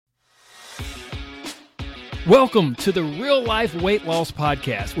Welcome to the Real Life Weight Loss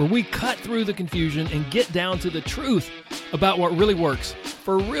Podcast, where we cut through the confusion and get down to the truth about what really works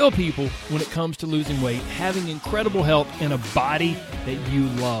for real people when it comes to losing weight, having incredible health, and a body that you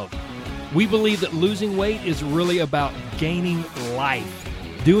love. We believe that losing weight is really about gaining life,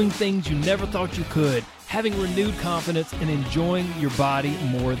 doing things you never thought you could, having renewed confidence, and enjoying your body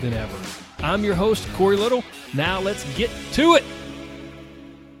more than ever. I'm your host, Corey Little. Now let's get to it.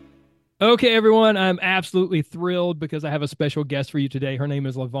 Okay, everyone, I'm absolutely thrilled because I have a special guest for you today. Her name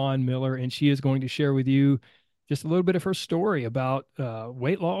is LaVon Miller, and she is going to share with you just a little bit of her story about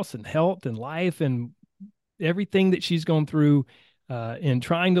weight loss and health and life and everything that she's gone through in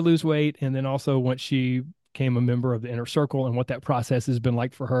trying to lose weight, and then also once she became a member of the Inner Circle and what that process has been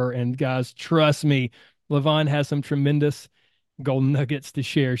like for her. And guys, trust me, LaVon has some tremendous golden nuggets to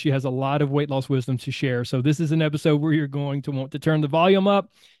share. She has a lot of weight loss wisdom to share. So this is an episode where you're going to want to turn the volume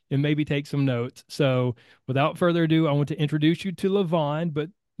up and maybe take some notes. So without further ado, I want to introduce you to LaVon. But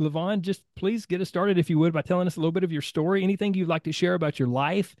LaVon, just please get us started, if you would, by telling us a little bit of your story, anything you'd like to share about your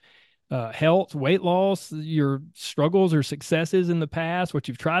life, health, weight loss, your struggles or successes in the past, what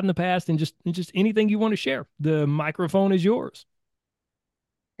you've tried in the past, and just anything you want to share. The microphone is yours.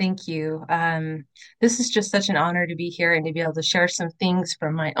 Thank you. This is just such an honor to be here and to be able to share some things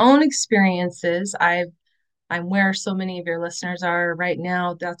from my own experiences. I'm where so many of your listeners are right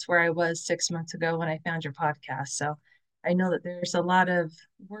now. That's where I was 6 months ago when I found your podcast. So I know that there's a lot of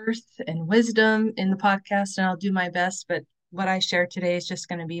worth and wisdom in the podcast, and I'll do my best. But what I share today is just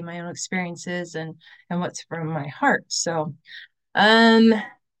going to be my own experiences and what's from my heart. So, um,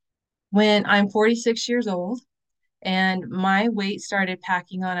 when I'm 46 years old. And my weight started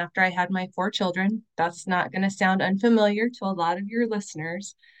packing on after I had my four children. That's not going to sound unfamiliar to a lot of your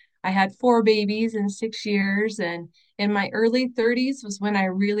listeners. I had four babies in 6 years. And in my early 30s was when I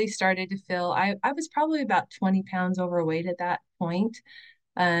really started to feel I was probably about 20 pounds overweight at that point.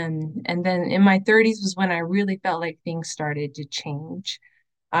 And then in my 30s was when I really felt like things started to change.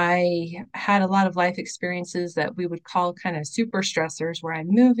 I had a lot of life experiences that we would call kind of super stressors where I'm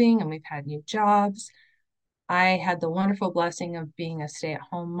moving and we've had new jobs. I had the wonderful blessing of being a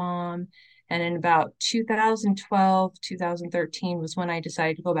stay-at-home mom. And in about 2012, 2013 was when I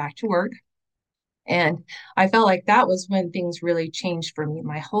decided to go back to work. And I felt like that was when things really changed for me.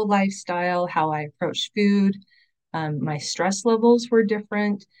 My whole lifestyle, how I approached food, my stress levels were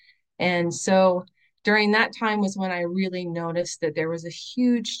different. And so during that time was when I really noticed that there was a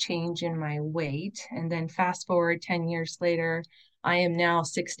huge change in my weight. And then fast forward 10 years later, I am now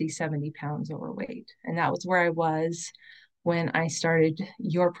 60, 70 pounds overweight. And that was where I was when I started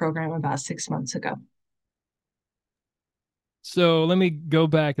your program about 6 months ago. So let me go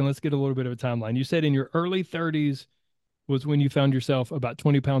back and let's get a little bit of a timeline. You said in your early 30s was when you found yourself about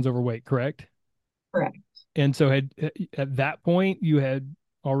 20 pounds overweight, correct? Correct. And so had at that point you had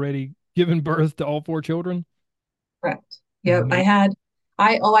already given birth to all four children? Correct. Yep. Ma-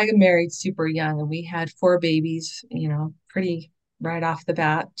 I got married super young and we had four babies, pretty right off the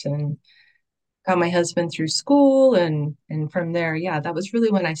bat, and got my husband through school, and from there, yeah, that was really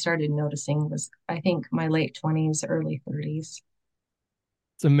when I started noticing was I think my late 20s, early 30s.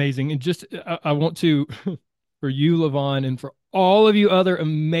 It's amazing. And just I want to for you, LaVon, and for all of you other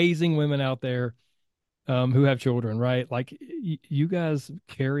amazing women out there who have children, right? Like you guys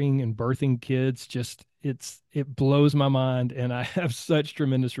carrying and birthing kids, just it blows my mind, and I have such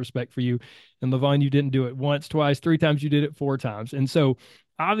tremendous respect for you. And LaVon, you didn't do it once, twice, three times. You did it four times, and so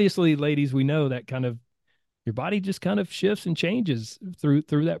obviously, ladies, we know that kind of your body just kind of shifts and changes through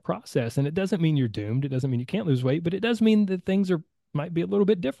that process, and it doesn't mean you're doomed. It doesn't mean you can't lose weight, but it does mean that things are might be a little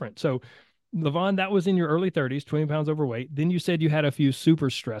bit different. So LaVon, that was in your early 30s, 20 pounds overweight. Then you said you had a few super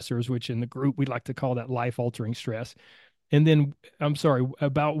stressors, which in the group we like to call that life altering stress. And then, I'm sorry,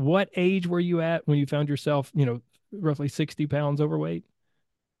 about what age were you at when you found yourself, roughly 60 pounds overweight?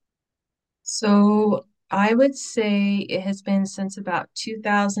 So I would say it has been since about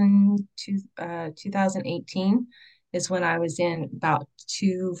 2000 to 2018 is when I was in about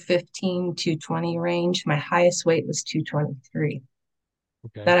 215, 220 range. My highest weight was 223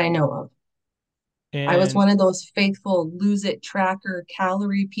 Okay. that I know of. I was And one of those faithful lose it tracker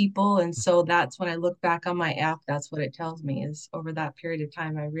calorie people. And so that's when I look back on my app, that's what it tells me is over that period of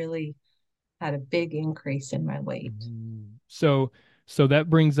time, I really had a big increase in my weight. so, so that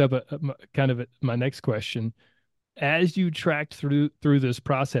brings up kind of my next question. As you tracked through this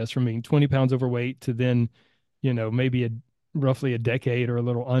process from being 20 pounds overweight to then, maybe roughly a decade or a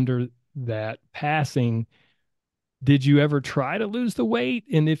little under that passing, did you ever try to lose the weight?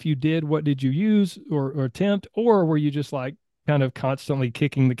 And if you did, what did you use or attempt? Or were you just like kind of constantly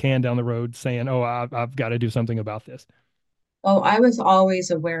kicking the can down the road saying, oh, I've got to do something about this? Oh, I was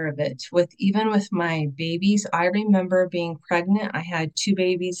always aware of it. Even with my babies, I remember being pregnant. I had two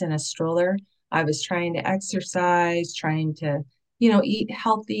babies in a stroller. I was trying to exercise, trying to, eat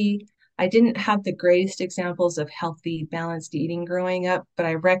healthy. I didn't have the greatest examples of healthy, balanced eating growing up, but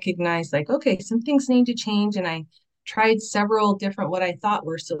I recognized like, okay, some things need to change. And I tried several different what I thought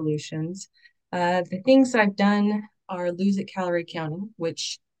were solutions. The things I've done are lose it calorie counting,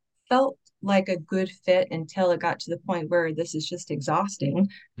 which felt like a good fit until it got to the point where this is just exhausting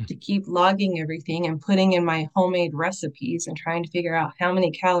to keep logging everything and putting in my homemade recipes and trying to figure out how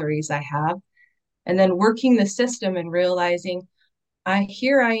many calories I have. And then working the system and realizing I'm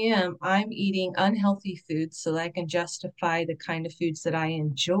eating unhealthy foods so that I can justify the kind of foods that I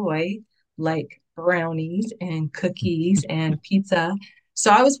enjoy, like brownies and cookies and pizza. So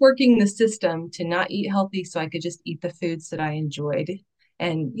I was working the system to not eat healthy so I could just eat the foods that I enjoyed.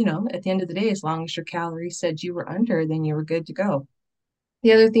 And, at the end of the day, as long as your calories said you were under, then you were good to go.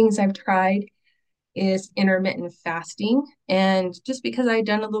 The other things I've tried is intermittent fasting. And just because I'd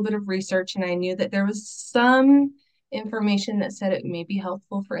done a little bit of research and I knew that there was some information that said it may be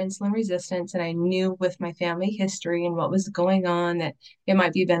helpful for insulin resistance, and I knew with my family history and what was going on that it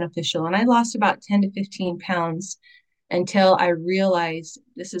might be beneficial. And I lost about 10 to 15 pounds until I realized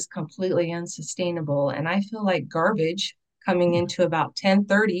this is completely unsustainable. And I feel like garbage coming into about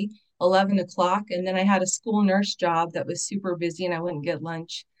 10:30, 11 o'clock. And then I had a school nurse job that was super busy and I wouldn't get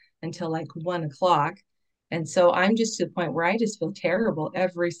lunch until like 1 o'clock. And so I'm just to the point where I just feel terrible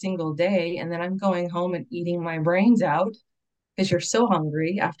every single day. And then I'm going home and eating my brains out because you're so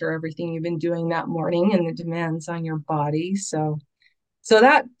hungry after everything you've been doing that morning and the demands on your body. So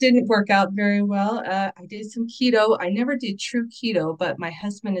that didn't work out very well. I did some keto. I never did true keto, but my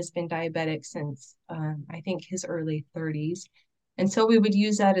husband has been diabetic since I think his early 30s. And so we would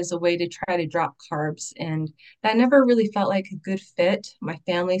use that as a way to try to drop carbs. And that never really felt like a good fit. My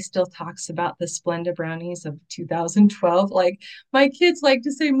family still talks about the Splenda brownies of 2012. Like my kids like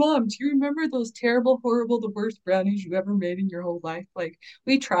to say, Mom, do you remember those terrible, horrible, the worst brownies you ever made in your whole life? Like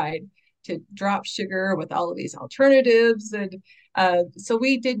we tried to drop sugar with all of these alternatives. And so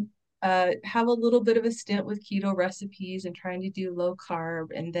we did have a little bit of a stint with keto recipes and trying to do low carb.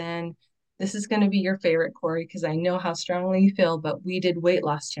 And then this is going to be your favorite, Corey, because I know how strongly you feel, but we did weight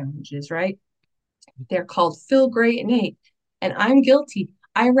loss challenges, right? They're called Feel Great and Eat. And I'm guilty.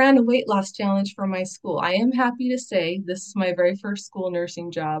 I ran a weight loss challenge for my school. I am happy to say this is my very first school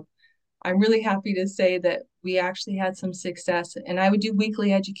nursing job. I'm really happy to say that we actually had some success, and I would do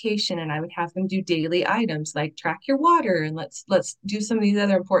weekly education and I would have them do daily items like track your water and let's do some of these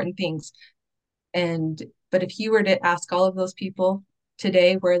other important things. And but if you were to ask all of those people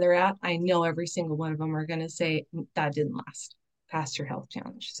today where they're at, I know every single one of them are going to say that didn't last past your health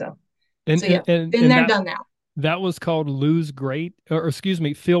challenge. So And yeah, and and, been and there, that done that. that was called Lose Great, or excuse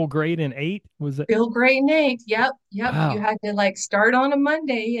me, Feel Great in 8. Was it? Feel great, Nate. Yep, yep. You Wow. had to like start on a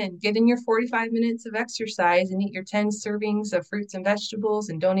Monday and get in your 45 minutes of exercise and eat your 10 servings of fruits and vegetables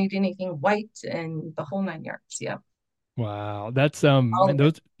and don't eat anything white and the whole 9 yards. Yeah, Wow. That's all and of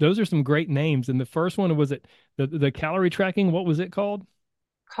it. those are some great names. And the first one, was it the calorie tracking? What was it called?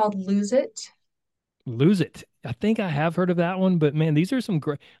 Called Lose It. Lose It. I think I have heard of that one, but man, these are some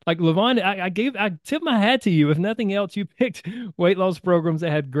great, like Levon, I tip my hat to you. If nothing else, you picked weight loss programs that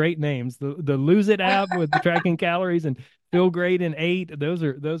had great names. The Lose It app with the tracking calories and Feel Great in 8. Those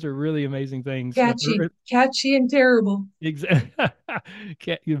are really amazing things. Catchy, catchy and terrible. Exactly.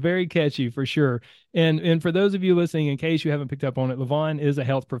 Very catchy for sure. And for those of you listening, in case you haven't picked up on it, Levon is a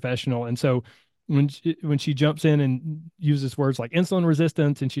health professional. And so when she jumps in and uses words like insulin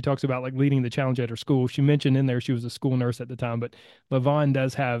resistance and she talks about like leading the challenge at her school, she mentioned in there she was a school nurse at the time, but Levon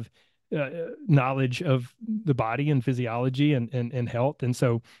does have knowledge of the body and physiology and health. And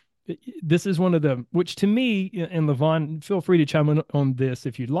so this is one of the, which to me, and Levon, feel free to chime in on this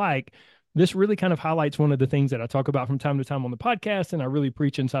if you'd like. This really kind of highlights one of the things that I talk about from time to time on the podcast, and I really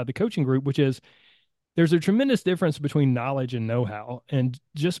preach inside the coaching group, which is there's a tremendous difference between knowledge and know-how. And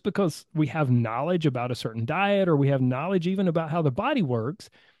just because we have knowledge about a certain diet or we have knowledge even about how the body works,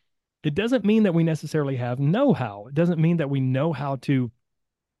 it doesn't mean that we necessarily have know-how. It doesn't mean that we know how to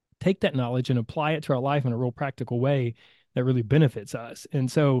take that knowledge and apply it to our life in a real practical way that really benefits us.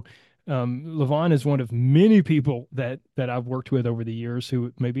 And so Levon is one of many people that I've worked with over the years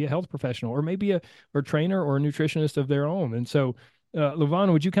who may be a health professional or maybe a or trainer or a nutritionist of their own. And so,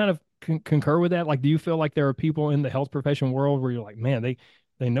 Levon, would you kind of concur with that? Like, do you feel like there are people in the health profession world where you're like, man,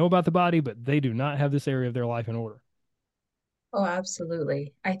 they know about the body, but they do not have this area of their life in order? Oh,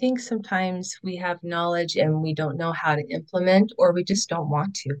 absolutely. I think sometimes we have knowledge and we don't know how to implement, or we just don't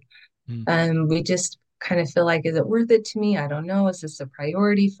want to. Mm. We just kind of feel like, is it worth it to me? I don't know. Is this a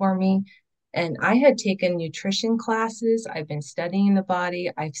priority for me? And I had taken nutrition classes. I've been studying the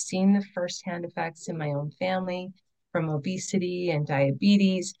body. I've seen the firsthand effects in my own family from obesity and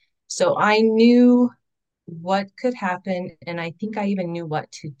diabetes. So I knew what could happen, and I think I even knew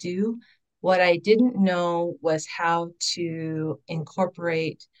what to do. What I didn't know was how to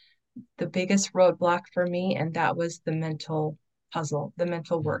incorporate the biggest roadblock for me, and that was the mental puzzle, the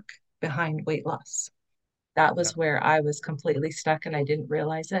mental Mm. work behind weight loss. That Yeah. was where I was completely stuck, and I didn't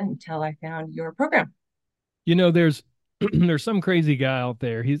realize it until I found your program. There's there's some crazy guy out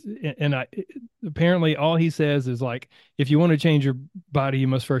there. He's and I apparently all he says is like, if you want to change your body, you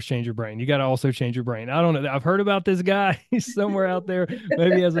must first change your brain. You got to also change your brain. I don't know. I've heard about this guy. He's somewhere out there.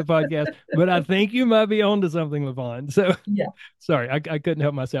 Maybe he has a podcast, but I think you might be onto something, Levon. So Yeah, sorry, I couldn't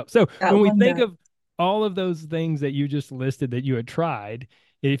help myself. So that when we one think does. of all of those things that you just listed that you had tried,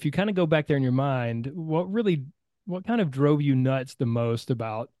 if you kind of go back there in your mind, what kind of drove you nuts the most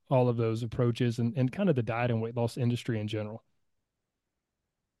about all of those approaches and kind of the diet and weight loss industry in general?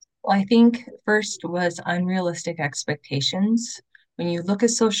 Well, I think first was unrealistic expectations. When you look at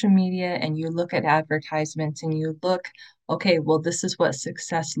social media and you look at advertisements and you look, okay, well, this is what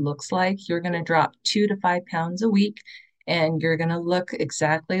success looks like. You're going to drop 2 to 5 pounds a week and you're going to look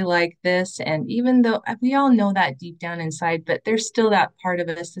exactly like this. And even though we all know that deep down inside, but there's still that part of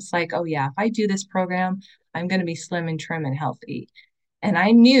us that's like, oh, yeah, if I do this program, I'm going to be slim and trim and healthy. And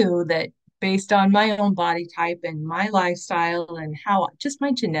I knew that based on my own body type and my lifestyle and how just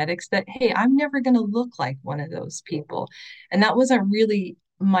my genetics, that, hey, I'm never going to look like one of those people. And that wasn't really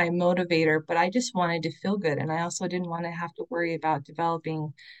my motivator, but I just wanted to feel good. And I also didn't want to have to worry about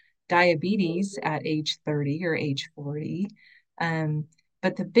developing diabetes at age 30 or age 40. Um,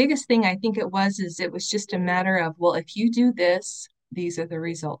 but the biggest thing I think is it was just a matter of, well, if you do this, these are the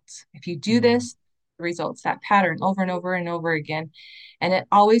results. If you do Mm. this, the results, that pattern over and over and over again. And it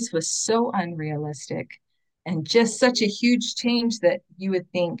always was so unrealistic and just such a huge change that you would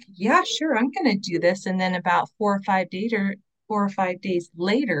think, yeah, sure, I'm going to do this. And then about 4 or 5 days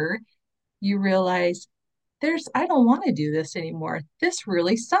later, you realize I don't want to do this anymore. This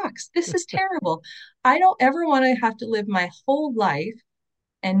really sucks. This is terrible. I don't ever want to have to live my whole life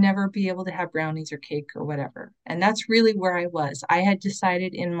and never be able to have brownies or cake or whatever. And that's really where I was. I had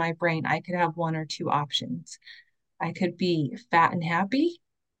decided in my brain I could have one or two options. I could be fat and happy,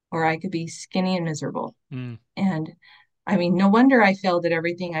 or I could be skinny and miserable. Mm. And I mean, no wonder I failed at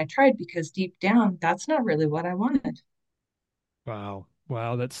everything I tried because deep down, that's not really what I wanted. Wow.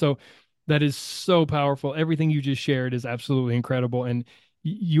 Wow. That is so powerful. Everything you just shared is absolutely incredible. And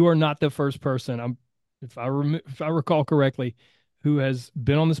you are not the first person, if I recall correctly, who has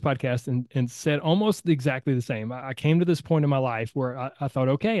been on this podcast and said almost exactly the same. I came to this point in my life where I thought,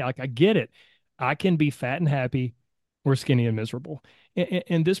 okay, like I get it. I can be fat and happy or skinny and miserable.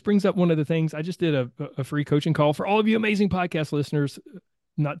 And this brings up one of the things I just did a free coaching call for all of you amazing podcast listeners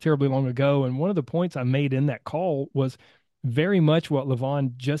not terribly long ago. And one of the points I made in that call was very much what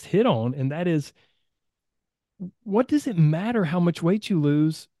Levon just hit on. And that is, what does it matter how much weight you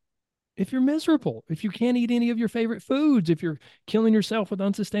lose if you're miserable, if you can't eat any of your favorite foods, if you're killing yourself with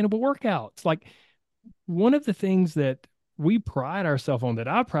unsustainable workouts? Like one of the things that we pride ourselves on, that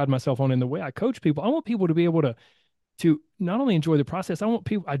I pride myself on in the way I coach people, I want people to be able to not only enjoy the process. I want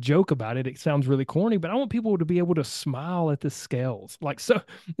people, I joke about it, it sounds really corny, but I want people to be able to smile at the scales. Like, so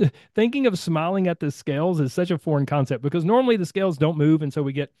thinking of smiling at the scales is such a foreign concept because normally the scales don't move. And so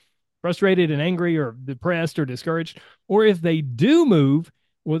we get frustrated and angry or depressed or discouraged. Or if they do move,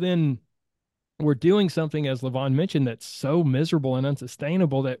 well, then we're doing something, as Levon mentioned, that's so miserable and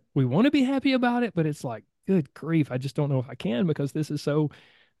unsustainable that we want to be happy about it. But it's like, good grief, I just don't know if I can because this is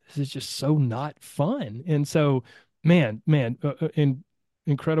just so not fun. And so,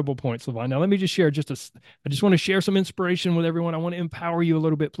 incredible points, Levon. Now, let me just share I just want to share some inspiration with everyone. I want to empower you a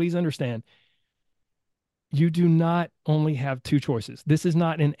little bit. Please understand, you do not only have two choices. This is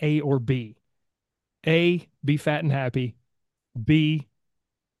not an A or B. A, be fat and happy. B,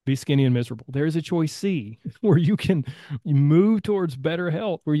 be skinny and miserable. There is a choice C where you can move towards better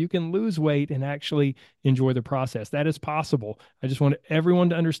health, where you can lose weight and actually enjoy the process. That is possible. I just want everyone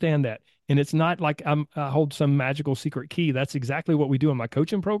to understand that. And it's not like I hold some magical secret key. That's exactly what we do in my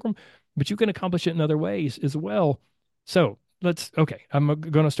coaching program, but you can accomplish it in other ways as well. So okay, I'm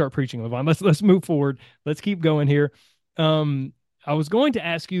going to start preaching, Levon. Let's move forward. Let's keep going here. Um, I was going to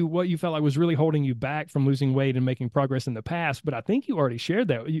ask you what you felt like was really holding you back from losing weight and making progress in the past, but I think you already shared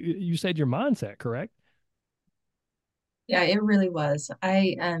that. You said your mindset, correct? Yeah, it really was.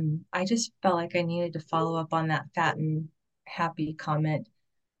 I just felt like I needed to follow up on that fat and happy comment.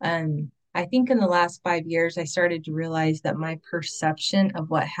 I think in the last 5 years, I started to realize that my perception of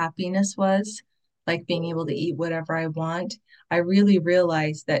what happiness was, like being able to eat whatever I want, I really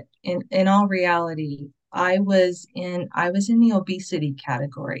realized that in all reality, I was in the obesity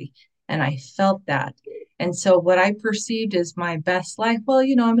category, and I felt that. And so what I perceived as my best life, well,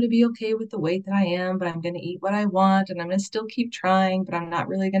 I'm going to be okay with the weight that I am, but I'm going to eat what I want and I'm going to still keep trying, but I'm not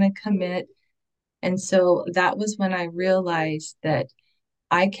really going to commit. And so that was when I realized that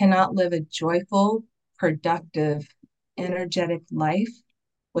I cannot live a joyful, productive, energetic life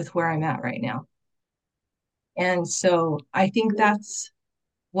with where I'm at right now. And so I think that's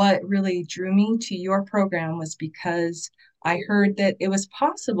what really drew me to your program was because I heard that it was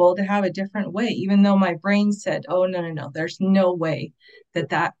possible to have a different way, even though my brain said, oh, no, no, no, there's no way that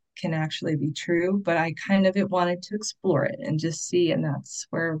that can actually be true. But I kind of wanted to explore it and just see. And that's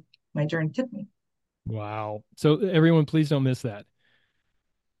where my journey took me. Wow. So everyone, please don't miss that.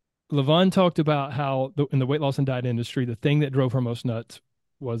 Levon talked about how in the weight loss and diet industry, the thing that drove her most nuts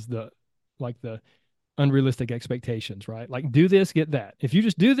was the unrealistic expectations, right? Like do this, get that. If you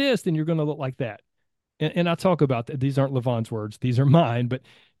just do this, then you're going to look like that. And I talk about that. These aren't Levon's words; these are mine. But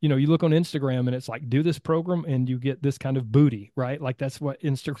you look on Instagram and it's like, do this program and you get this kind of booty, right? Like that's what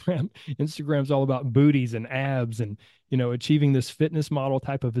Instagram's all about: booties and abs and achieving this fitness model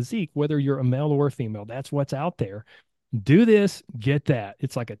type of physique. Whether you're a male or a female, that's what's out there. Do this, get that.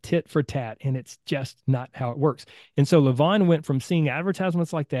 It's like a tit for tat, and it's just not how it works. And so Levon went from seeing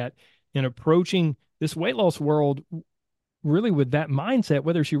advertisements like that and approaching this weight loss world really with that mindset,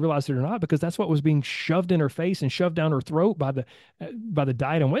 whether she realized it or not, because that's what was being shoved in her face and shoved down her throat by the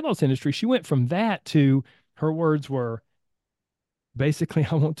diet and weight loss industry. She went from that to her words were basically,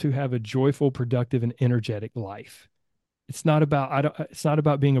 I want to have a joyful, productive, and energetic life. It's not about I don't. It's not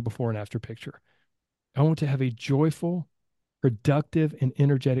about being a before and after picture. I want to have a joyful, productive, and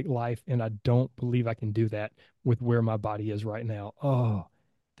energetic life, and I don't believe I can do that with where my body is right now. Oh,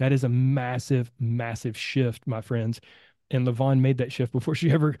 that is a massive, massive shift, my friends. And Levon made that shift before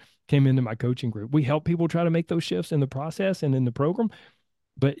she ever came into my coaching group. We help people try to make those shifts in the process and in the program.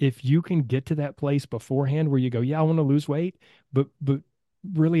 But if you can get to that place beforehand where you go, yeah, I want to lose weight, but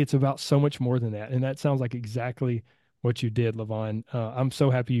really it's about so much more than that. And that sounds like exactly what you did, Levon. I'm so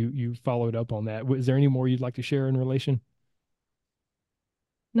happy you followed up on that. Is there any more you'd like to share in relation?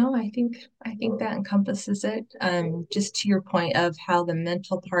 No, I think that encompasses it. Just to your point of how the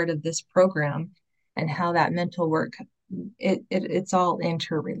mental part of this program and how that mental work, it's all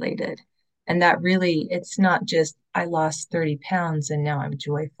interrelated. And that really, it's not just I lost 30 pounds and now I'm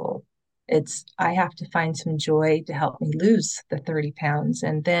joyful. It's I have to find some joy to help me lose the 30 pounds.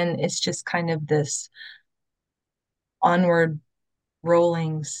 And then it's just kind of this onward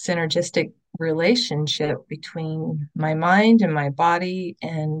rolling synergistic relationship between my mind and my body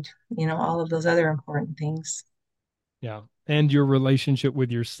and all of those other important things. Yeah. And your relationship with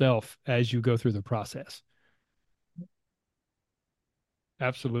yourself as you go through the process.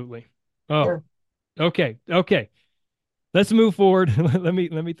 Absolutely. Oh, Sure. okay. Okay. Let's move forward. Let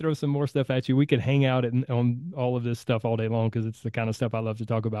me throw some more stuff at you. We could hang out on all of this stuff all day long because it's the kind of stuff I love to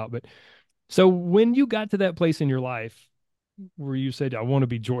talk about. But so when you got to that place in your life where you said, I want to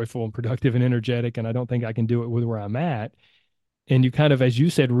be joyful and productive and energetic, and I don't think I can do it with where I'm at, and you kind of, as you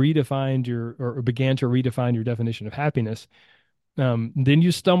said, redefined your or began to redefine your definition of happiness, then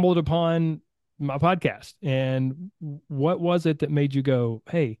you stumbled upon my podcast. And what was it that made you go,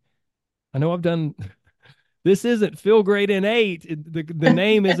 hey, I know I've done this isn't Feel Great in Eight. The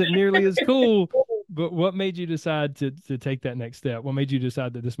name isn't nearly as cool. But what made you decide to take that next step? What made you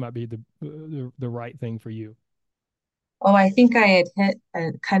decide that this might be the right thing for you? Oh, I think I had hit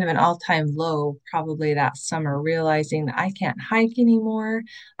a kind of an all-time low probably that summer, realizing that I can't hike anymore.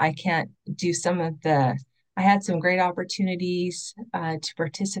 I can't do I had some great opportunities to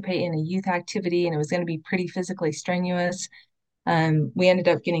participate in a youth activity, and it was going to be pretty physically strenuous. We ended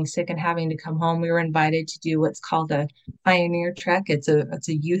up getting sick and having to come home. We were invited to do what's called a pioneer trek. It's a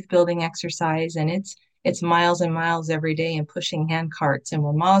youth building exercise, and it's miles and miles every day and pushing hand carts, and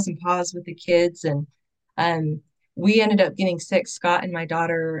we're ma's and pa's with the kids. And um, we ended up getting sick. Scott and my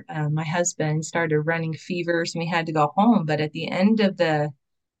daughter, my husband, started running fevers, and we had to go home. But at the end of the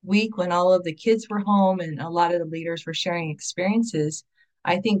week, when all of the kids were home and a lot of the leaders were sharing experiences,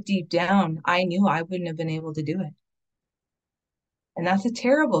 I think deep down, I knew I wouldn't have been able to do it. And that's a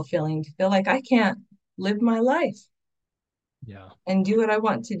terrible feeling to feel like I can't live my life Yeah. and do what I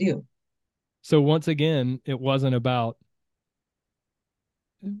want to do. So once again, it wasn't about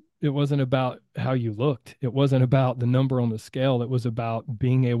it wasn't about how you looked. It wasn't about the number on the scale. It was about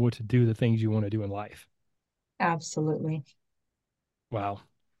being able to do the things you want to do in life. Absolutely. Wow.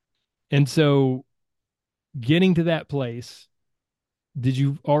 And so getting to that place, did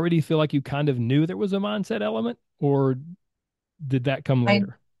you already feel like you kind of knew there was a mindset element, or did that come I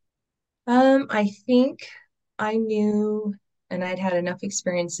later? I think I knew and I'd had enough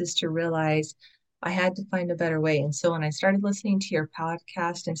experiences to realize I had to find a better way. And so when I started listening to your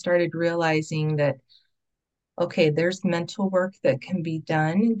podcast and started realizing that, okay, there's mental work that can be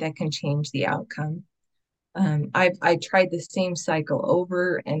done that can change the outcome. I tried the same cycle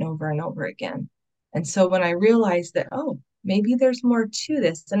over and over and over again. And so when I realized that, oh, maybe there's more to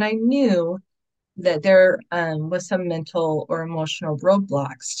this, and I knew that there was some mental or emotional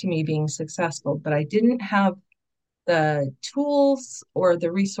roadblocks to me being successful, but I didn't have the tools or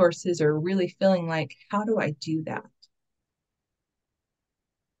the resources or really feeling like, how do I do that?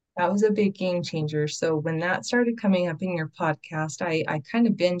 That was a big game changer. So when that started coming up in your podcast, I kind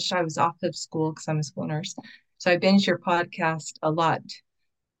of binged. I was off of school because I'm a school nurse. So I binged your podcast a lot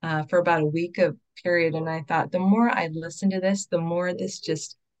for about a week of period. And I thought the more I listen to this, the more this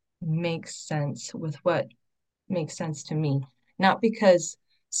just makes sense with what makes sense to me. Not because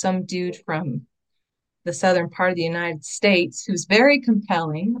some dude from the southern part of the United States who's very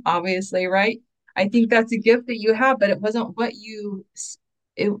compelling, obviously, right? I think that's a gift that you have, but it wasn't what you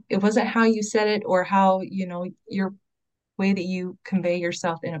it wasn't how you said it or how, your way that you convey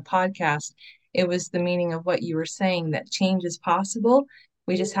yourself in a podcast. It was the meaning of what you were saying that change is possible.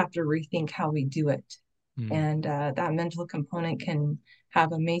 We just have to rethink how we do it. Hmm. And that mental component can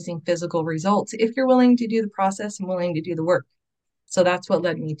have amazing physical results if you're willing to do the process and willing to do the work. So that's what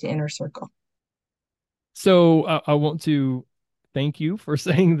led me to Inner Circle. So I want to thank you for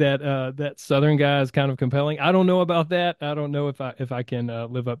saying that that Southern guy is kind of compelling. I don't know about that. I don't know if I can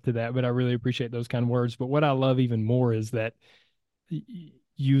live up to that, but I really appreciate those kind of words. But what I love even more is that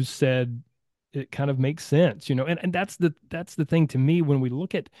you said it kind of makes sense, you know, and that's the thing to me when we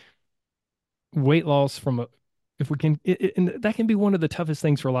look at weight loss from a if we can and that can be one of the toughest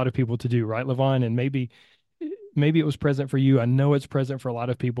things for a lot of people to do, right, Levon? And maybe it was present for you. I know it's present for a lot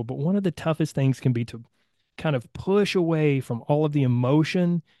of people, but one of the toughest things can be to kind of push away from all of the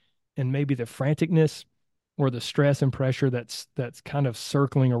emotion and maybe the franticness or the stress and pressure that's kind of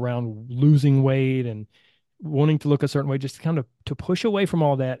circling around losing weight and wanting to look a certain way, just kind of to push away from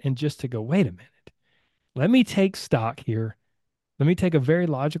all that and just to go, wait a minute, let me take stock here. Let me take a very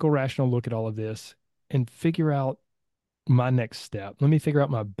logical, rational look at all of this and figure out my next step. Let me figure out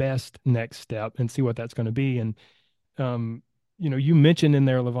my best next step and see what that's going to be. And um, you mentioned in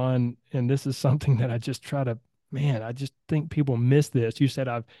there, Levon, and this is something that I just try to, man, I just think people miss this. You said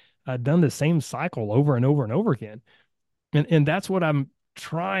I've done the same cycle over and over and over again. And that's what I'm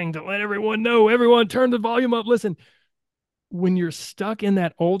trying to let everyone know. Everyone turn the volume up. Listen, when you're stuck in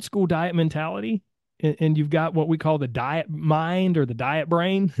that old school diet mentality and you've got what we call the diet mind or the diet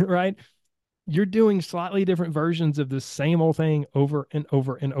brain, right? You're doing slightly different versions of the same old thing over and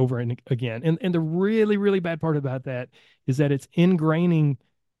over and over and again. And the really, really bad part about that is that it's ingraining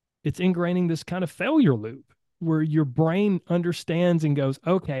this kind of failure loop where your brain understands and goes,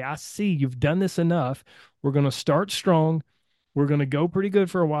 okay, I see you've done this enough. We're going to start strong. We're going to go pretty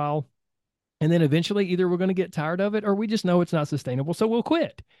good for a while. And then eventually, either we're going to get tired of it or we just know it's not sustainable. So we'll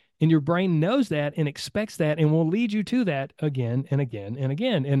quit. And your brain knows that and expects that and will lead you to that again and again and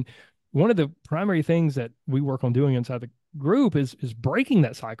again. And one of the primary things that we work on doing inside the group is breaking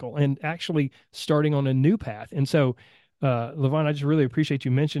that cycle and actually starting on a new path. And so, Levon, I just really appreciate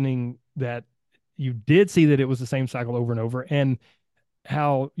you mentioning that you did see that it was the same cycle over and over and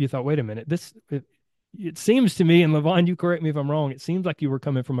how you thought, wait a minute, it seems to me, and Levon, you correct me if I'm wrong, it seems like you were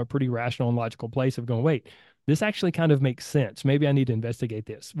coming from a pretty rational and logical place of going, wait, this actually kind of makes sense. Maybe I need to investigate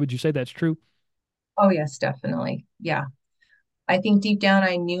this. Would you say that's true? Oh, yes, definitely. Yeah. I think deep down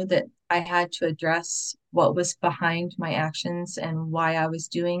I knew that I had to address what was behind my actions and why I was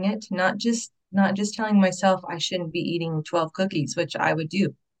doing it, not just telling myself I shouldn't be eating 12 cookies, which I would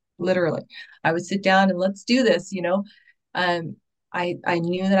do. Literally. I would sit down and let's do this. Um I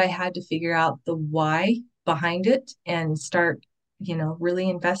knew that I had to figure out the why behind it and start, really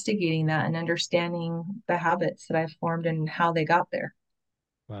investigating that and understanding the habits that I've formed and how they got there.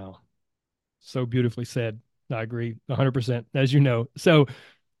 Wow. So beautifully said. I agree 100%, as you know. So,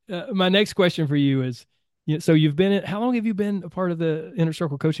 my next question for you is, so how long have you been a part of the Inner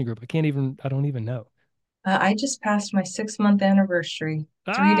Circle coaching group? I don't even know. I just passed my 6 month anniversary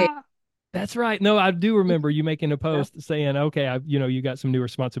 3 days. Ah, That's right. No, I do remember you making a post saying, okay, you got some new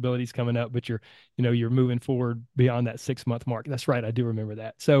responsibilities coming up, but you're moving forward beyond that 6 month mark. That's right. I do remember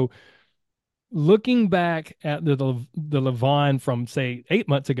that. So looking back at the Levon from say 8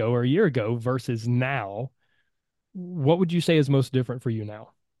 months ago or a year ago versus now, what would you say is most different for you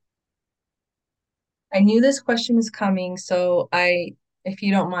now? I knew this question was coming, so if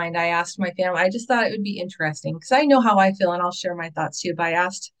you don't mind, I asked my family. I just thought it would be interesting because I know how I feel, and I'll share my thoughts too. But I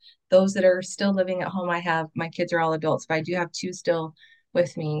asked those that are still living at home. I have my kids are all adults, but I do have two still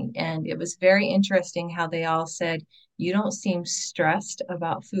with me, and it was very interesting how they all said, "You don't seem stressed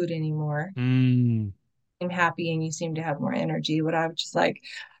about food anymore. Mm. You seem happy, and you seem to have more energy." But I was just like,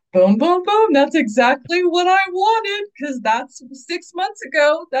 boom, boom, boom. That's exactly what I wanted because that's 6 months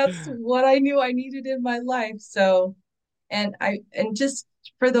ago. That's what I knew I needed in my life. So, and just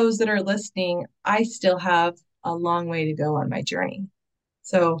for those that are listening, I still have a long way to go on my journey.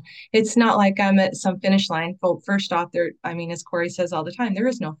 So it's not like I'm at some finish line. First off, I mean, as Corey says all the time, there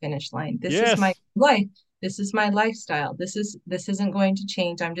is no finish line. This is my Yes. life. This is my lifestyle. This isn't going to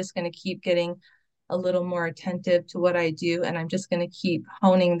change. I'm just going to keep getting a little more attentive to what I do, and I'm just going to keep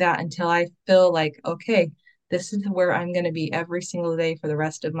honing that until I feel like, okay, this is where I'm going to be every single day for the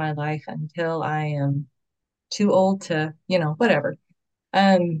rest of my life until I am too old to, whatever.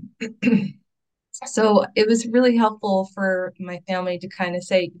 Um, so it was really helpful for my family to kind of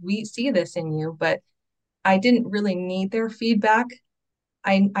say, we see this in you, but I didn't really need their feedback.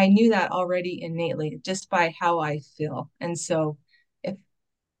 I knew that already innately just by how I feel. And so if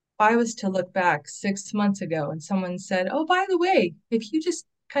I was to look back 6 months ago and someone said, oh, by the way, if you just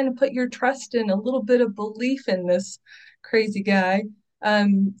kind of put your trust in a little bit of belief in this crazy guy,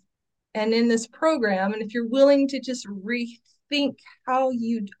 um, and in this program, and if you're willing to just rethink how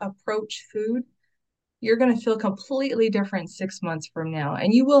you approach food, you're going to feel completely different 6 months from now.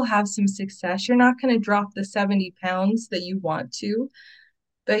 And you will have some success. You're not going to drop the 70 pounds that you want to,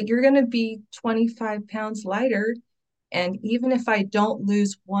 but you're going to be 25 pounds lighter. And even if I don't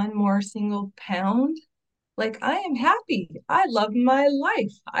lose one more single pound, like I am happy. I love my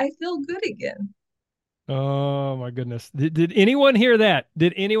life. I feel good again. Oh my goodness. Did anyone hear that?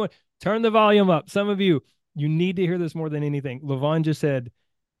 Did anyone turn the volume up? Some of you need to hear this more than anything. Levon just said,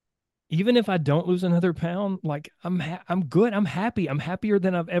 even if I don't lose another pound, like I'm good. I'm happy. I'm happier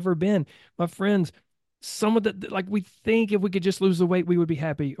than I've ever been. My friends, some of the like we think if we could just lose the weight, we would be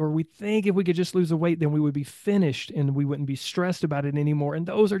happy, or we think if we could just lose the weight, then we would be finished and we wouldn't be stressed about it anymore. And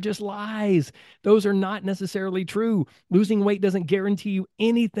those are just lies. Those are not necessarily true. Losing weight doesn't guarantee you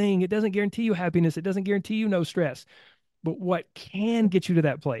anything. It doesn't guarantee you happiness. It doesn't guarantee you no stress. But what can get you to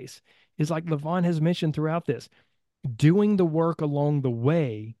that place is like Levon has mentioned throughout this, doing the work along the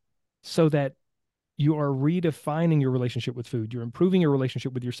way so that you are redefining your relationship with food, you're improving your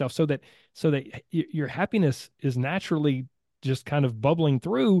relationship with yourself so that your happiness is naturally just kind of bubbling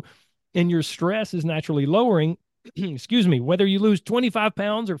through and your stress is naturally lowering. Excuse me, whether you lose 25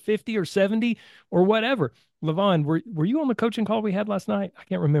 pounds or 50 or 70 or whatever. Levon, were you on the coaching call we had last night? I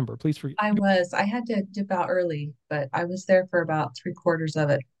can't remember. Please forget. I had to dip out early, but I was there for about three-quarters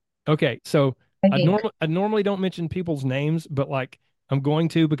of it, Okay, so I I think. normally I normally don't mention people's names, but like I'm going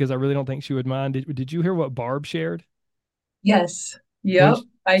to because I really don't think she would mind. Did you hear what Barb shared? Yes. When Yep, sh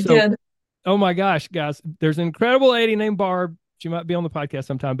I so did. oh my gosh, guys, there's an incredible lady named Barb. She might be on the podcast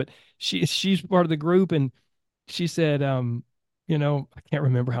sometime, but she's part of the group and she said, I can't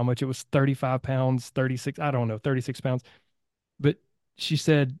remember how much it was, 35 pounds, 36, I don't know, 36 pounds. But she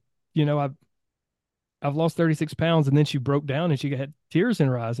said, you know, I've lost 36 pounds. And then she broke down and she had tears in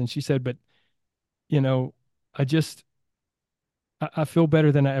her eyes. And she said, but you know, I just I feel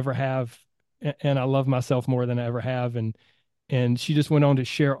better than I ever have, and I love myself more than I ever have. And she just went on to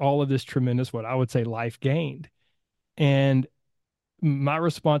share all of this tremendous, what I would say, life gained. And my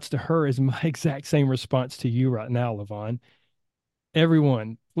response to her is my exact same response to you right now, Levon.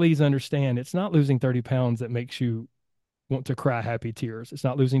 Everyone, please understand it's not losing 30 pounds that makes you want to cry happy tears. It's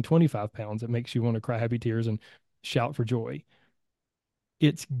not losing 25 pounds that makes you want to cry happy tears and shout for joy.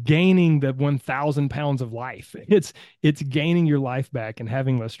 It's gaining the 1,000 pounds of life. It's gaining your life back and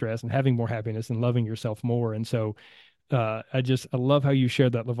having less stress and having more happiness and loving yourself more. And so I love how you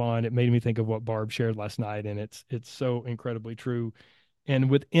shared that, Levon. It made me think of what Barb shared last night, and it's so incredibly true. And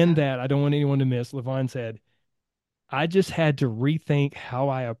within Yeah. that, I don't want anyone to miss. Levon said, I just had to rethink how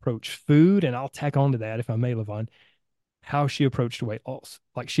I approach food, and I'll tack on to that if I may, Levon, how she approached weight loss.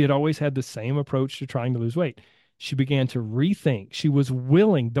 Like she had always had the same approach to trying to lose weight. She began to rethink. She was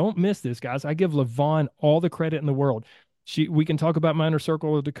willing. Don't miss this, guys. I give Levon all the credit in the world. We can talk about my inner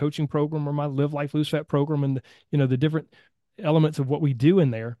circle or the coaching program or my Live Life Lose Fat program and the different elements of what we do in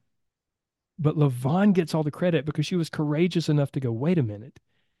there. But LaVon gets all the credit because she was courageous enough to go, wait a minute,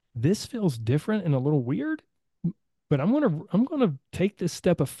 this feels different and a little weird, but I'm gonna take this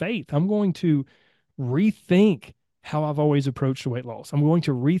step of faith. I'm going to rethink how I've always approached weight loss. I'm going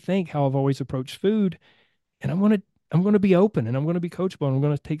to rethink how I've always approached food, and I'm gonna be open and I'm gonna be coachable and I'm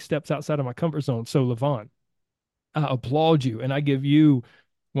gonna take steps outside of my comfort zone. So LaVon, I applaud you and I give you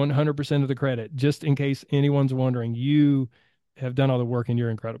 100% of the credit. Just in case anyone's wondering, you have done all the work and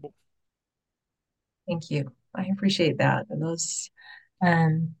you're incredible. Thank you. I appreciate that.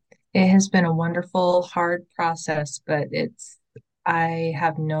 Um, it has been a wonderful, hard process, but I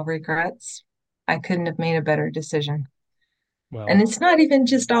have no regrets. I couldn't have made a better decision. And Well, it's not even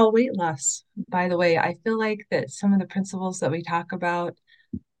just all weight loss. By the way, I feel like that some of the principles that we talk about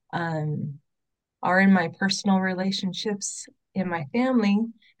um, are in my personal relationships, in my family,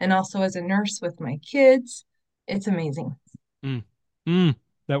 and also as a nurse with my kids. It's amazing. mm, mm,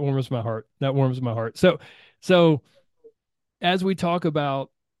 that warms my heart. That warms my heart. So as we talk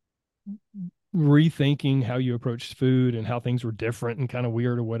about rethinking how you approached food and how things were different and kind of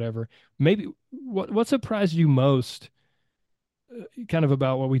weird or whatever, maybe what surprised you most, kind of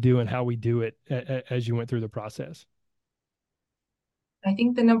about what we do and how we do it as you went through the process? I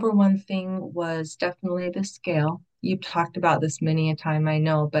think the number one thing was definitely the scale. You've talked about this many a time, I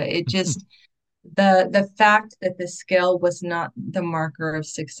know, but it just the fact that the scale was not the marker of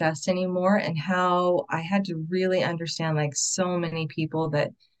success anymore, and how I had to really understand, like so many people,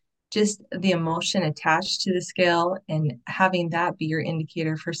 that just the emotion attached to the scale and having that be your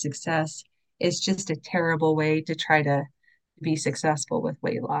indicator for success is just a terrible way to try to be successful with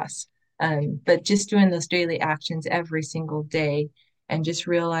weight loss. But just doing those daily actions every single day and just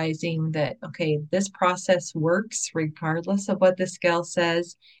realizing that, okay, this process works regardless of what the scale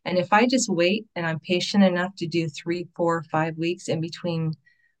says. And if I just wait and I'm patient enough to do 3, 4, 5 weeks in between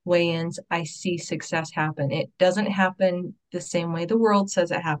weigh-ins, I see success happen. It doesn't happen the same way the world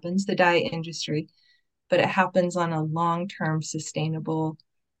says it happens, the diet industry, but it happens on a long-term, sustainable,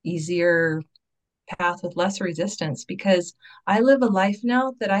 easier path with less resistance because I live a life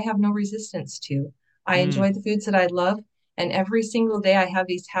now that I have no resistance to. I Mm, enjoy the foods that I love. And every single day, I have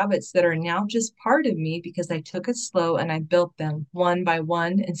these habits that are now just part of me because I took it slow and I built them one by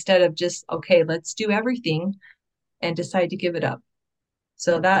one instead of just, okay, let's do everything and decide to give it up.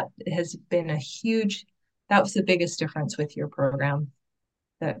 So that has been that was the biggest difference with your program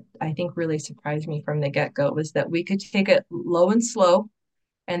that I think really surprised me from the get-go was that we could take it low and slow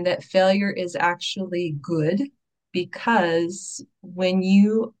and that failure is actually good because when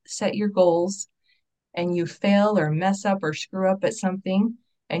you set your goals and you fail or mess up or screw up at something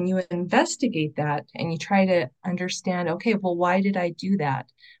and you investigate that and you try to understand, okay, well, why did I do that?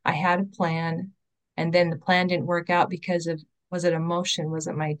 I had a plan and then the plan didn't work out because of, was it emotion? Was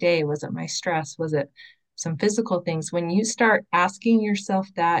it my day? Was it my stress? Was it some physical things? When you start asking yourself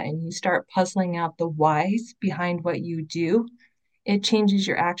that and you start puzzling out the whys behind what you do, it changes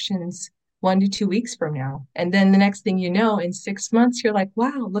your actions 1 to 2 weeks from now. And then the next thing you know, in 6 months, you're like,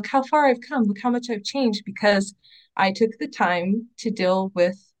 wow, look how far I've come. Look how much I've changed because I took the time to deal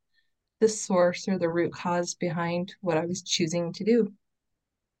with the source or the root cause behind what I was choosing to do.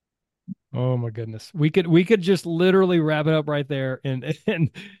 oh my goodness. We could just literally wrap it up right there and and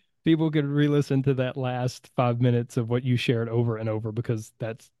people could re-listen to that last 5 minutes of what you shared over and over because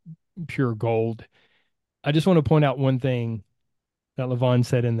that's pure gold. I just want to point out one thing that LaVon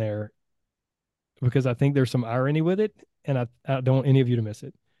said in there because I think there's some irony with it, and I don't want any of you to miss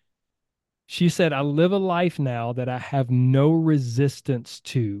it. She said, I live a life now that I have no resistance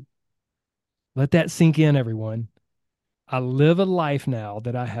to. Let that sink in, everyone. I live a life now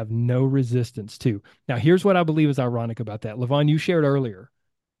that I have no resistance to. Now, here's what I believe is ironic about that. LaVon, you shared earlier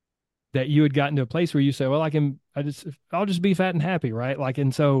that you had gotten to a place where you say, well, I'll just be fat and happy, right? Like,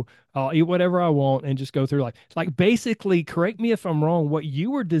 and so I'll eat whatever I want and just go through like basically, correct me if I'm wrong, what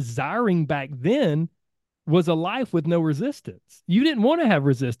you were desiring back then was a life with no resistance. You didn't want to have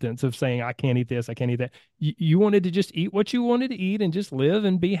resistance of saying, I can't eat this, I can't eat that. You wanted to just eat what you wanted to eat and just live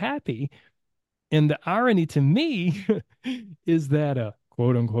and be happy. And the irony to me is that a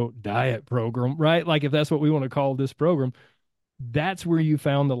quote unquote diet program, right? Like if that's what we want to call this program, that's where you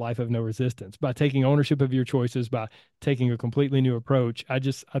found the life of no resistance by taking ownership of your choices, by taking a completely new approach. I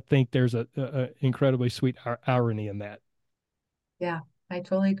think there's a incredibly sweet irony in that. Yeah, I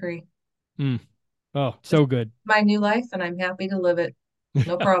totally agree. Mm. Oh, This is so good. my new life and I'm happy to live it.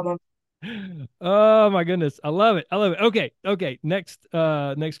 No problem. Oh my goodness. I love it. I love it. Okay. Okay. Next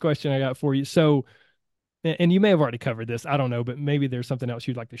question I got for you. So, and you may have already covered this. I don't know, but maybe there's something else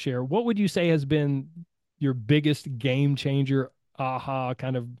you'd like to share. What would you say has been your biggest game changer, aha,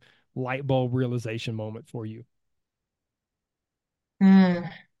 kind of light bulb realization moment for you? Mm,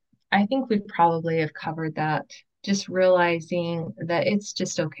 I think we probably have covered that. Just realizing that it's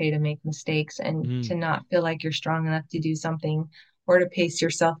just okay to make mistakes and Mm, to not feel like you're strong enough to do something or to pace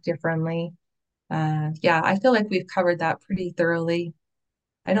yourself differently. Yeah, I feel like we've covered that pretty thoroughly.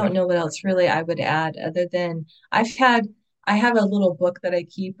 I don't yeah. know what else really I would add other than I have a little book that I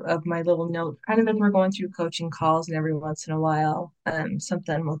keep of my little note, kind of as we're going through coaching calls, and every once in a while,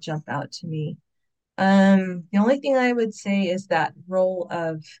 something will jump out to me. The only thing I would say is that role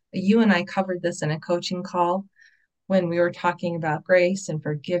of you and I covered this in a coaching call when we were talking about grace and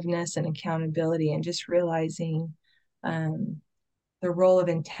forgiveness and accountability and just realizing um, the role of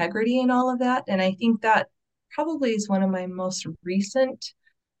integrity in all of that. And I think that probably is one of my most recent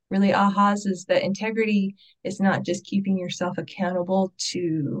really ahas is that integrity is not just keeping yourself accountable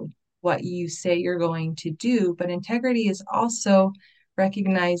to what you say you're going to do, but integrity is also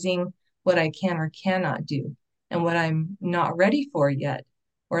recognizing what I can or cannot do and what I'm not ready for yet,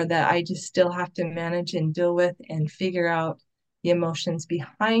 or that I just still have to manage and deal with and figure out the emotions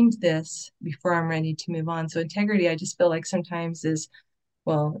behind this before I'm ready to move on. So integrity, I just feel like sometimes is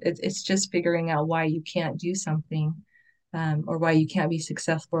well, it's just figuring out why you can't do something, or why you can't be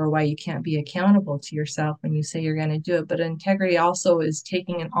successful, or why you can't be accountable to yourself when you say you're going to do it. But integrity also is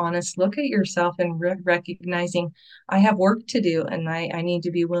taking an honest look at yourself and recognizing I have work to do, and I need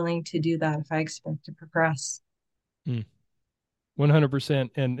to be willing to do that if I expect to progress. Mm,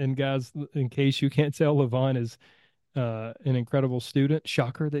 100%. And guys, in case you can't tell, Levon is an incredible student.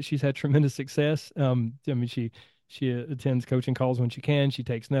 Shocker that she's had tremendous success. I mean, she attends coaching calls when she can. She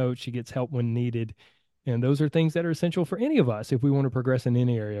takes notes. She gets help when needed, and those are things that are essential for any of us if we want to progress in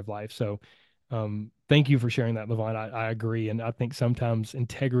any area of life. So, thank you for sharing that, Levon. I agree, and I think sometimes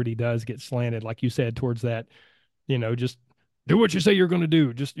integrity does get slanted, like you said, towards that. Just do what you say you're going to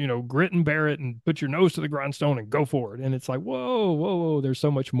do. Just grit and bear it, and put your nose to the grindstone and go for it. And it's like, whoa, whoa, whoa. There's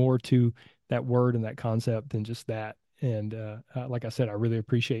so much more to that word and that concept than just that. And like I said, I really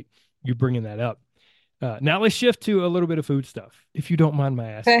appreciate you bringing that up. Now let's shift to a little bit of food stuff, if you don't mind my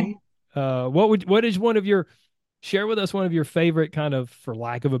asking. Okay. What is share with us one of your favorite kind of, for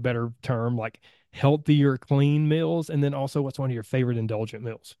lack of a better term, like healthy or clean meals, and then also what's one of your favorite indulgent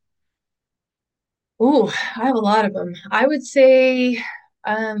meals? Ooh, I have a lot of them. I would say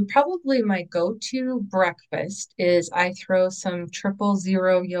probably my go-to breakfast is I throw some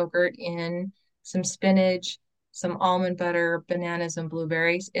 000 yogurt in, some spinach, some almond butter, bananas, and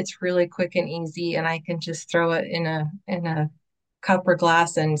blueberries. It's really quick and easy, and I can just throw it in a cup or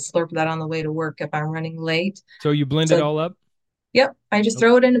glass and slurp that on the way to work if I'm running late. So you blend it So all up? yep, I just Okay.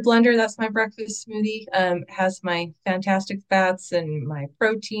 throw it in a blender. That's my breakfast smoothie. It has my fantastic fats and my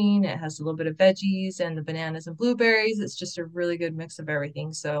protein. It has a little bit of veggies and the bananas and blueberries. It's just a really good mix of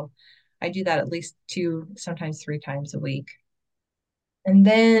everything. So I do that at least two, sometimes three times a week. And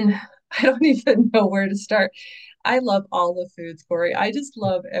then I don't even know where to start. I love all the foods, Corey. I just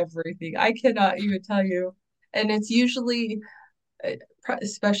love everything. I cannot even tell you. And it's usually, uh,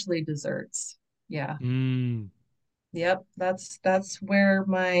 especially desserts. Yeah. Mm. Yep. That's where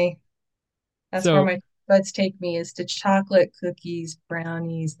So, my buds take me is to chocolate, cookies,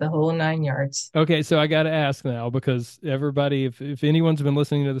 brownies, the whole nine yards. okay, so I got to ask now because everybody, if anyone's been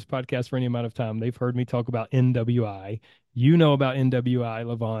listening to this podcast for any amount of time, they've heard me talk about NWI. You know about NWI,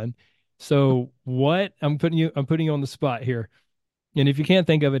 Levon. So, what I'm putting you on the spot here. And if you can't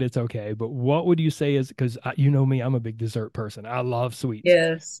think of it, it's okay. But what would you say is, because you know me, I'm a big dessert person. I love sweets.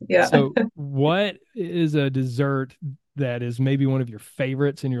 Yes. Yeah. So, what is a dessert that is maybe one of your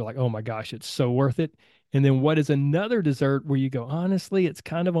favorites and you're like, oh my gosh, it's so worth it? And then what is another dessert where you go, honestly, it's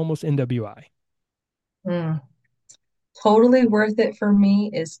kind of almost NWI? Mm. Totally worth it for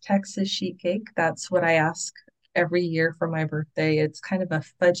me is Texas sheet cake. That's what I ask every year for my birthday. It's kind of a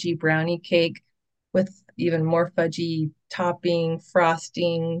fudgy brownie cake with even more fudgy topping,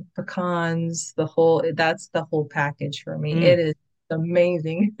 frosting, pecans, that's the whole package for me. Mm. It is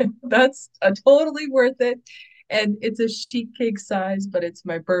amazing. That's a totally worth it. And it's a sheet cake size, but it's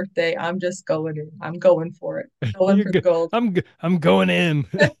my birthday. I'm just going in. I'm going for it. Going You're for the good. gold. I'm going in.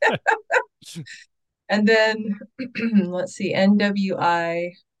 And then let's see,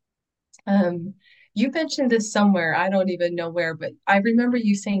 NWI. Um, you mentioned this somewhere. I don't even know where, but I remember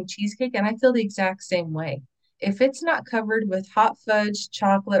you saying cheesecake, and I feel the exact same way. If it's not covered with hot fudge,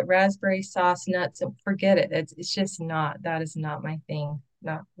 chocolate, raspberry sauce, nuts, forget it. It's just not. That is not my thing.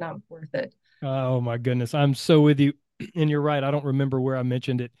 Not worth it. Oh my goodness. I'm so with you. And you're right. I don't remember where I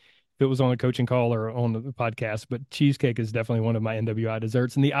mentioned it, if it was on a coaching call or on the podcast, but cheesecake is definitely one of my NWI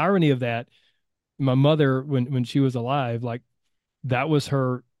desserts. And the irony of that, my mother, when she was alive, like that was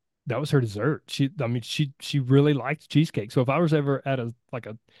her. that was her dessert. She really liked cheesecake. So if I was ever at a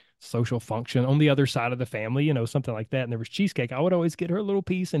social function on the other side of the family, something like that, and there was cheesecake, I would always get her a little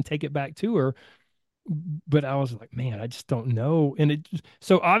piece and take it back to her. But I was like, man, I just don't know. And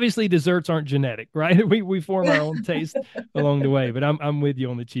so obviously desserts aren't genetic, right? We form our own taste along the way. But I'm with you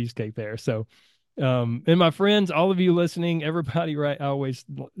on the cheesecake there. So and my friends, all of you listening, everybody, right? I always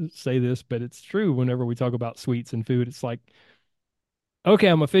say this, but it's true whenever we talk about sweets and food. It's like, okay,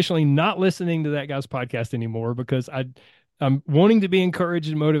 I'm officially not listening to that guy's podcast anymore because I'm wanting to be encouraged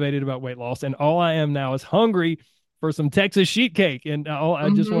and motivated about weight loss, and all I am now is hungry for some Texas sheet cake, and I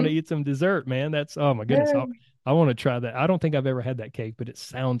just want to Hmm. eat some dessert, man. That's oh my goodness, Yeah. I want to try that. I don't think I've ever had that cake, but it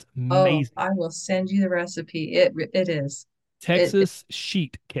sounds Oh, amazing. I will send you the recipe. It is. It Texas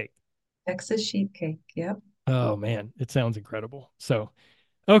sheet cake. Texas sheet cake. Yep. Oh man, it sounds incredible. So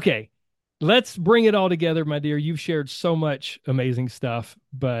okay, let's bring it all together, my dear. You've shared so much amazing stuff,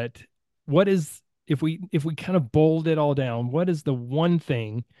 but what is if we kind of boiled it all down, what is the one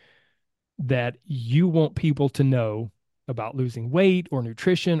thing that you want people to know about losing weight or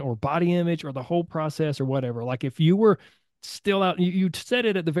nutrition or body image or the whole process or whatever? Like if you were still out, you said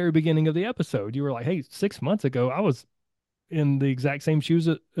it at the very beginning of the episode. You were like, "Hey, 6 months ago, I was in the exact same shoes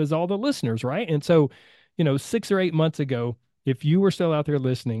as all the listeners, right?" And so, 6 or 8 months ago, if you were still out there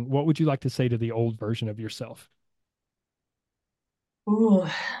listening, what would you like to say to the old version of yourself? Ooh,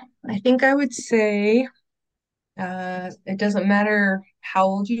 I think I would say it doesn't matter how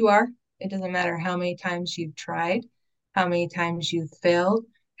old you are. It doesn't matter how many times you've tried, how many times you've failed,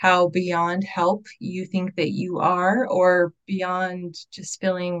 how beyond help you think that you are, or beyond just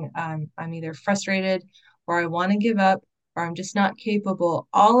feeling I'm either frustrated or I want to give up or I'm just not capable.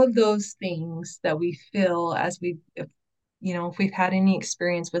 All of those things that we feel as if we've had any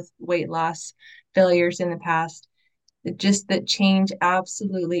experience with weight loss failures in the past, just that change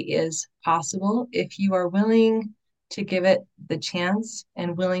absolutely is possible if you are willing to give it the chance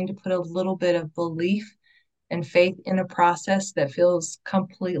and willing to put a little bit of belief and faith in a process that feels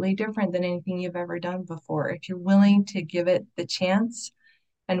completely different than anything you've ever done before. If you're willing to give it the chance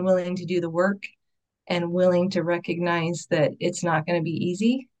and willing to do the work and willing to recognize that it's not going to be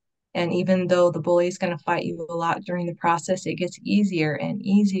easy. And even though the bully is going to fight you a lot during the process, it gets easier and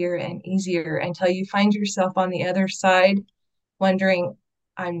easier and easier until you find yourself on the other side wondering,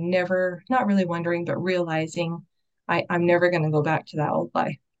 I'm never, not really wondering, but realizing I'm never going to go back to that old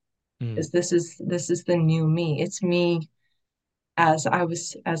life Mm, because this is the new me. It's me as I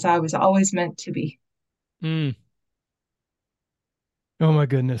was always meant to be. mm. Oh my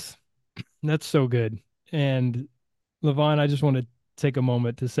goodness, that's so good. And Levon, I just want to take a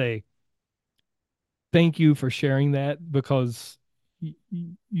moment to say thank you for sharing that because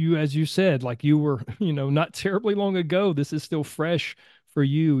you, as you said, like you were, not terribly long ago, this is still fresh for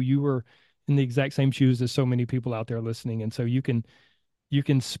you. You were in the exact same shoes as so many people out there listening. And so you can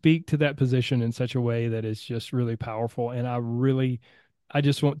speak to that position in such a way that is just really powerful. And I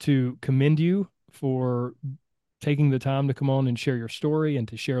just want to commend you for taking the time to come on and share your story and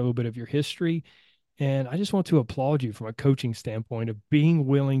to share a little bit of your history. And I just want to applaud you from a coaching standpoint of being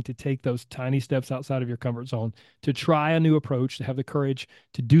willing to take those tiny steps outside of your comfort zone, to try a new approach, to have the courage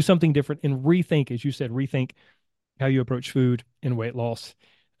to do something different and rethink, as you said, rethink how you approach food and weight loss.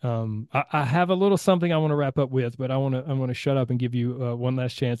 I have a little something I want to wrap up with, but I want to shut up and give you one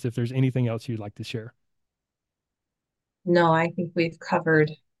last chance if there's anything else you'd like to share. No, I think we've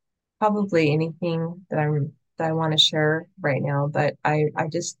covered probably anything that I want to share right now. But I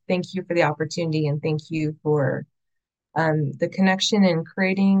just thank you for the opportunity and thank you for the connection and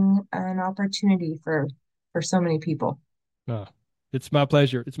creating an opportunity for so many people. Uh, it's my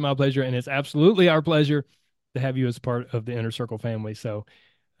pleasure. It's my pleasure, and it's absolutely our pleasure to have you as part of the Inner Circle family. So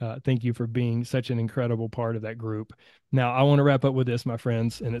thank you for being such an incredible part of that group. Now, I want to wrap up with this, my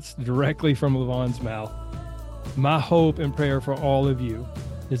friends, and it's directly from Levon's mouth. My hope and prayer for all of you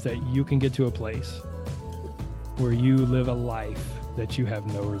is that you can get to a place where you live a life that you have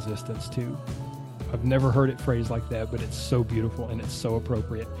no resistance to. I've never heard it phrased like that, but it's so beautiful and it's so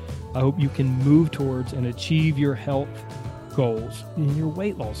appropriate. I hope you can move towards and achieve your health goals and your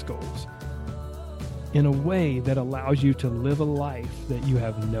weight loss goals in a way that allows you to live a life that you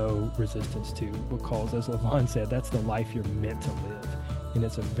have no resistance to. Because, as Levon said, that's the life you're meant to live. And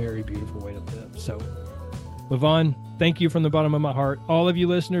it's a very beautiful way to live. So, Levon, thank you from the bottom of my heart. All of you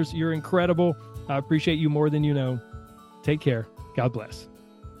listeners, you're incredible. I appreciate you more than you know. Take care. God bless.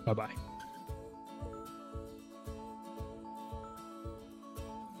 Bye bye.